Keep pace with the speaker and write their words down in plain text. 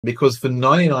Because for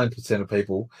 99% of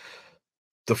people,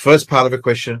 the first part of a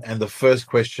question and the first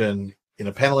question in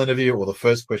a panel interview or the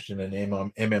first question in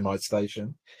an MMI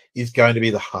station is going to be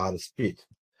the hardest bit.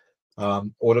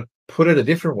 Or to put it a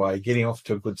different way, getting off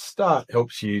to a good start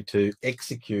helps you to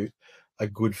execute a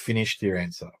good finish to your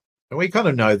answer. And we kind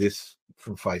of know this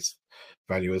from face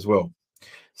value as well.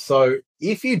 So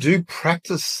if you do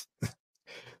practice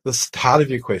the start of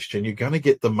your question, you're going to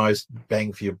get the most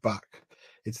bang for your buck.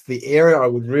 It's the area I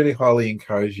would really highly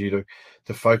encourage you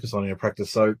to focus on in your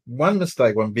practice. So one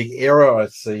big error I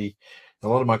see a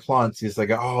lot of my clients is they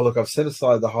go, oh, look, I've set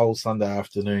aside the whole Sunday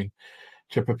afternoon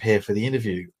to prepare for the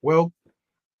interview. Well,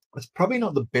 it's probably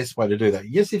not the best way to do that.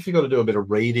 Yes, if you've got to do a bit of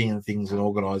reading and things and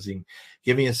organizing,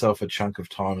 giving yourself a chunk of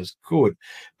time is good.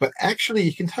 But actually,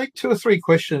 you can take 2 or 3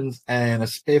 questions and a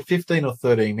spare 15 or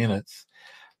 13 minutes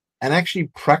and actually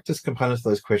practice components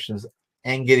of those questions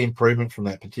and get improvement from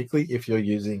that, particularly if you're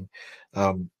using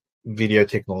video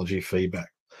technology feedback.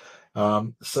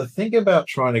 So think about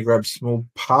trying to grab small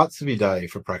parts of your day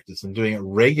for practice and doing it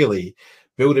regularly.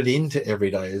 Build it into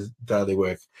everyday daily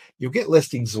work. You'll get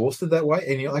less exhausted that way,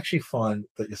 and you'll actually find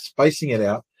that you're spacing it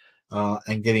out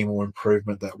and getting more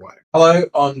improvement that way. Hello,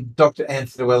 I'm Dr.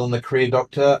 Anthony Llewellyn, the Career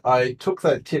Doctor. I took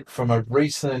that tip from a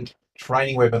recent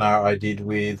training webinar I did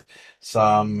with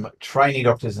some trainee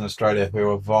doctors in Australia who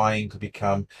are vying to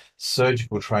become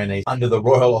surgical trainees under the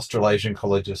Royal Australasian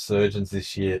College of Surgeons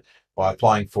this year by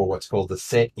applying for what's called the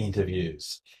SET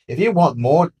interviews. If you want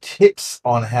more tips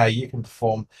on how you can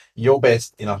perform your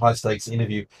best in a high-stakes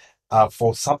interview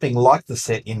for something like the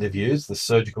SET interviews, the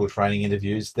surgical training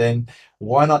interviews, then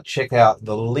why not check out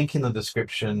the link in the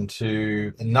description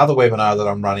to another webinar that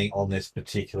I'm running on this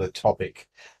particular topic.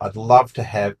 I'd love to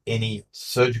have any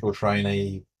surgical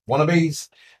trainee wannabes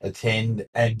attend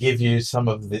and give you some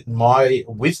of my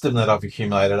wisdom that I've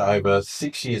accumulated over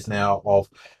 6 years now of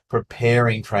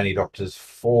preparing trainee doctors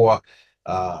for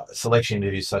selection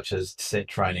interviews such as SET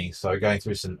training. So going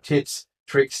through some tips,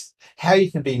 tricks, how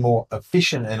you can be more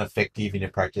efficient and effective in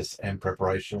your practice and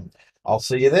preparation. I'll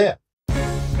see you there.